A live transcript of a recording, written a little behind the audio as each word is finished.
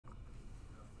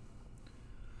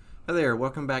Hi there,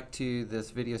 welcome back to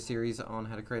this video series on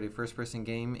how to create a first-person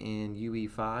game in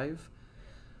UE5.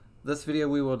 This video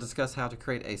we will discuss how to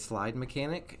create a slide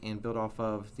mechanic and build off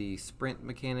of the sprint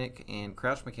mechanic and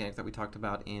crouch mechanic that we talked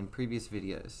about in previous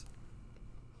videos.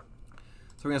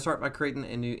 So we're going to start by creating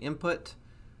a new input,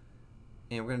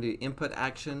 and we're going to do input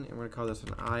action, and we're going to call this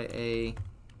an IA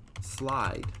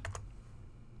slide.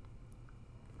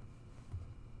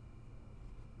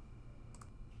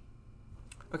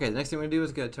 Okay, the next thing we're going to do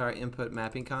is go to our input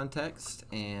mapping context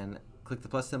and click the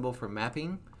plus symbol for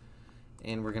mapping,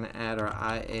 and we're going to add our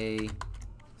IA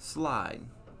slide.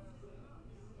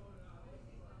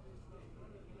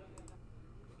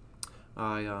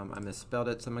 I misspelled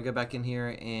it, so I'm going to go back in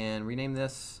here and rename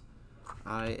this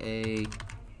IA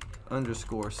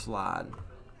underscore slide.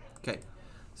 Okay,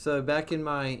 so back in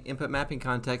my input mapping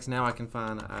context, now I can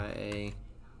find IA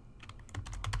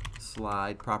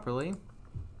slide properly.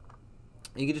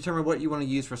 You can determine what you want to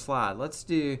use for slide. Let's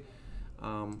do,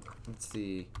 let's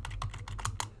see,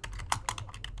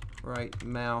 right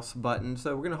mouse button.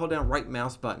 So we're going to hold down right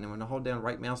mouse button. And when I hold down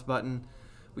right mouse button,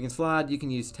 we can slide. You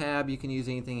can use tab. You can use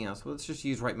anything else. Well, let's just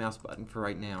use right mouse button for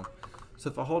right now. So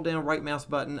if I hold down right mouse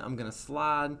button, I'm going to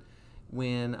slide.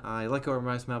 When I let go of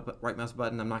right mouse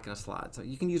button, I'm not going to slide. So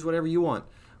you can use whatever you want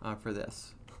for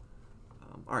this.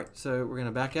 All right, so we're going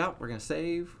to back out. We're going to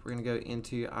save. We're going to go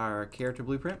into our character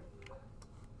blueprint.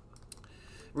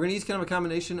 We're going to use kind of a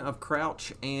combination of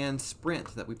crouch and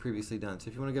sprint that we previously done. So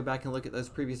if you want to go back and look at those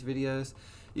previous videos,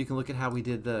 you can look at how we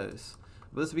did those.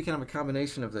 But this will be kind of a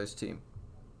combination of those two.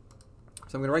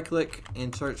 So I'm going to right click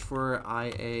and search for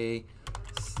IA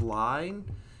slide.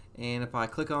 And if I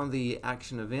click on the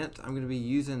action event, I'm going to be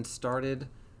using started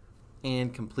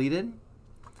and completed.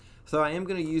 So I am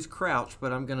going to use crouch,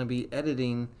 but I'm going to be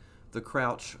editing the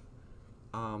crouch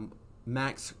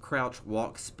max crouch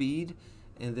walk speed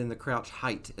and then the crouch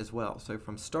height as well. So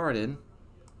from started,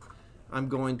 I'm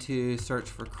going to search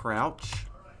for crouch,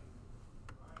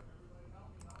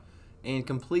 and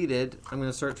completed, I'm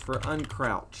going to search for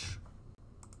uncrouch.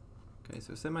 Okay,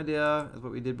 so same idea as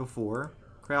what we did before,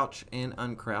 crouch and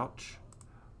uncrouch.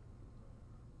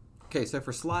 Okay, so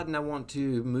for sliding, I want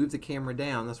to move the camera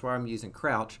down. That's why I'm using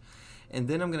crouch. And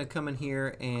then I'm going to come in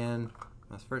here and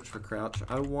I'll search for crouch.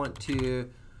 I want to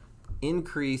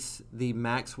increase the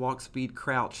max walk speed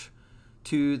crouch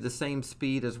to the same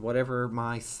speed as whatever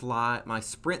my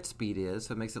sprint speed is,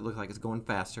 so it makes it look like it's going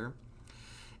faster.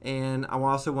 And I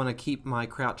also want to keep my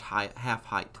crouch height half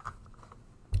height.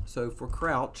 So for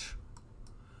crouch,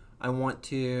 I want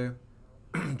to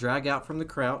drag out from the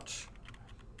crouch,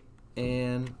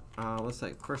 and let's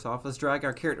say first off, let's drag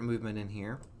our character movement in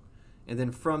here, and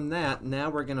then from that, now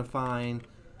we're going to find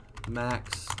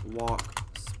max walk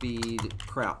speed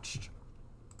crouched.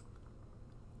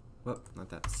 Whoop, not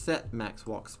that. Set max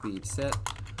walk speed. Set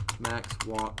max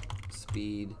walk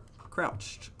speed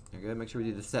crouched. There you go. Make sure we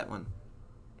do the set one.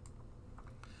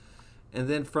 And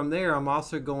then from there, I'm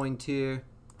also going to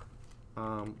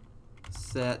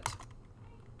set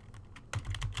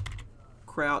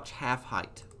crouch half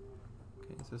height.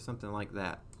 Okay, so something like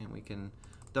that. And we can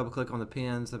double click on the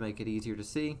pins to make it easier to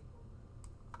see.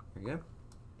 There you go.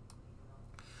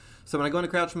 So when I go into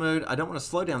crouch mode, I don't want to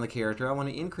slow down the character, I want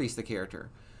to increase the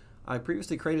character. I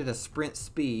previously created a sprint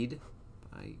speed.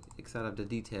 I X out of the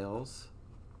details.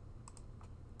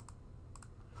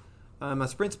 My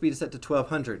sprint speed is set to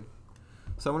 1200.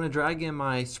 So I want to drag in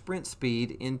my sprint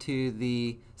speed into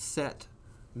the set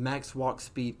max walk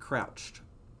speed crouched.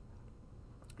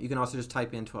 You can also just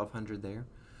type in 1200 there.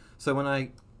 So when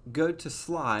I go to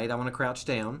slide, I want to crouch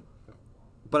down,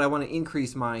 but I want to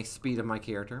increase my speed of my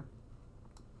character.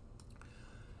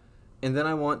 And then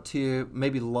I want to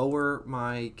maybe lower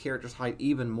my character's height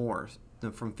even more.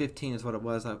 From 15 is what it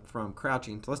was from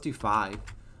crouching. So let's do 5.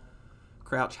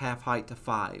 Crouch half height to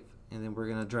 5. And then we're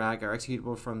going to drag our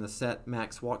executable from the set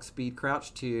max walk speed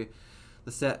crouch to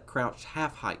the set crouch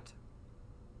half height.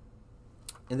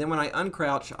 And then when I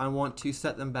uncrouch, I want to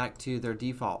set them back to their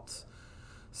defaults.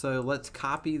 So let's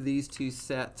copy these two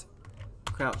set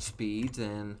crouch speeds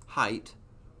and height.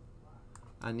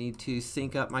 I need to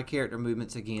sync up my character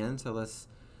movements again, so let's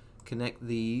connect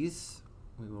these.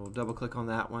 We will double click on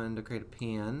that one to create a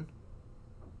pin.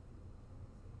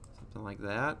 Something like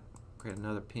that. Create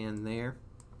another pin there.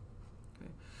 Okay.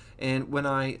 And when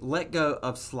I let go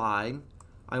of slide,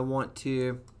 I want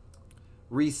to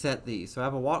reset these. So I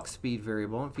have a walk speed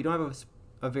variable. If you don't have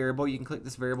a variable, you can click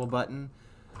this variable button.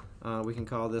 We can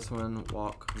call this one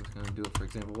walk. I'm just going to do it for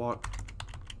example, walk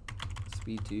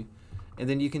speed 2. And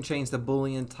then you can change the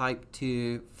Boolean type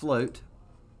to float.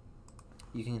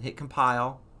 You can hit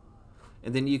compile,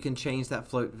 And then you can change that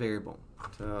float variable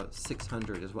to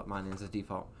 600 is what mine is as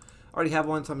default. I already have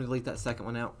one, so I'm going to delete that second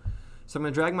one out. So I'm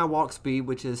going to drag my walk speed,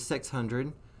 which is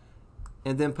 600,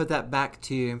 and then put that back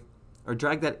to, or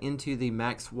drag that into the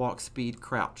max walk speed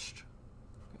crouched.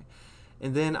 Okay.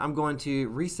 And then I'm going to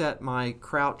reset my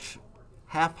crouch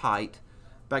half height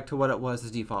back to what it was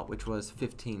as default, which was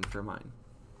 15 for mine.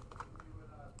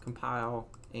 Compile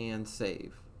and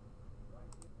save.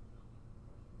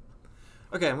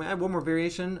 Okay, I'm going to add one more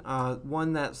variation,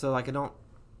 one that so like I don't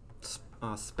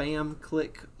spam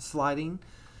click sliding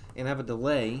and have a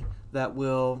delay that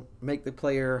will make the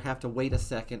player have to wait a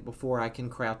second before I can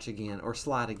crouch again or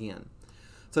slide again.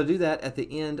 So to do that, at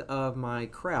the end of my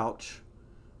crouch,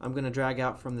 I'm going to drag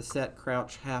out from the set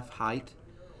crouch half height,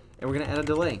 and we're going to add a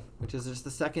delay, which is just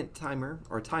the second timer,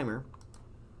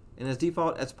 and as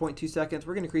default that's 0.2 seconds.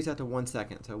 We're going to increase that to 1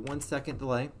 second, so 1 second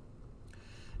delay.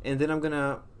 And then I'm going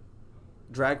to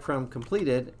drag from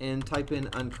completed and type in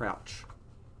uncrouch.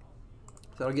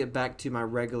 So I'll get back to my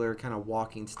regular kind of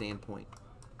walking standpoint.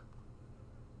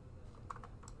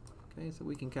 Okay, so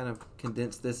we can kind of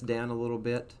condense this down a little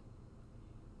bit.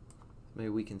 Maybe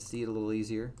we can see it a little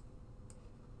easier.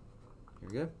 Here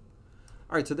we go.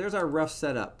 All right, so there's our rough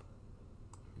setup.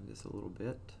 Do this a little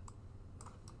bit.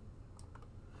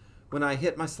 When I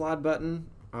hit my slide button,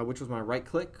 which was my right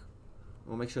click,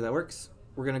 we'll make sure that works.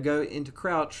 We're going to go into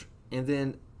crouch and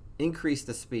then increase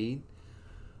the speed,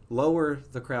 lower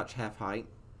the crouch half height,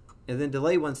 and then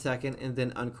delay 1 second and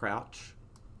then uncrouch.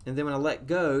 And then when I let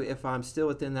go, if I'm still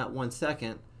within that 1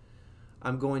 second,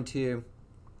 I'm going to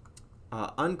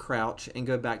uncrouch and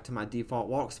go back to my default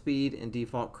walk speed and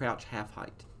default crouch half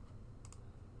height.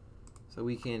 So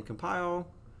we can compile,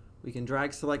 we can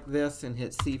drag select this and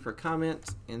hit C for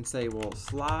comment and say we'll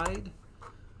slide.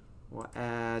 We'll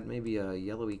add maybe a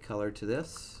yellowy color to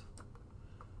this.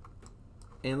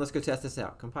 And let's go test this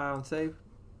out. Compile and save.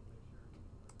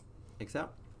 X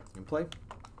out and play.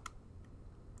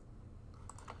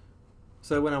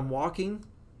 So when I'm walking,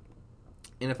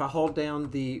 and if I hold down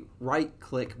the right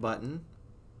click button,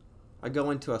 I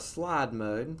go into a slide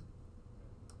mode.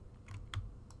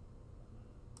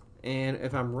 And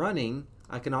if I'm running,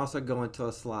 I can also go into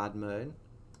a slide mode.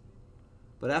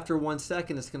 But after 1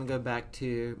 second, it's going to go back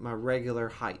to my regular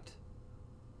height.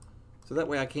 So that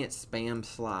way I can't spam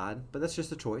slide, but that's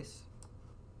just a choice.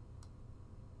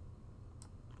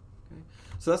 Okay.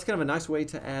 So that's kind of a nice way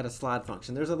to add a slide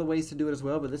function. There's other ways to do it as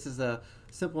well, but this is a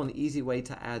simple and easy way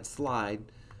to add slide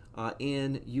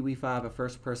in UE5, a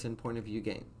first-person point of view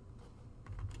game.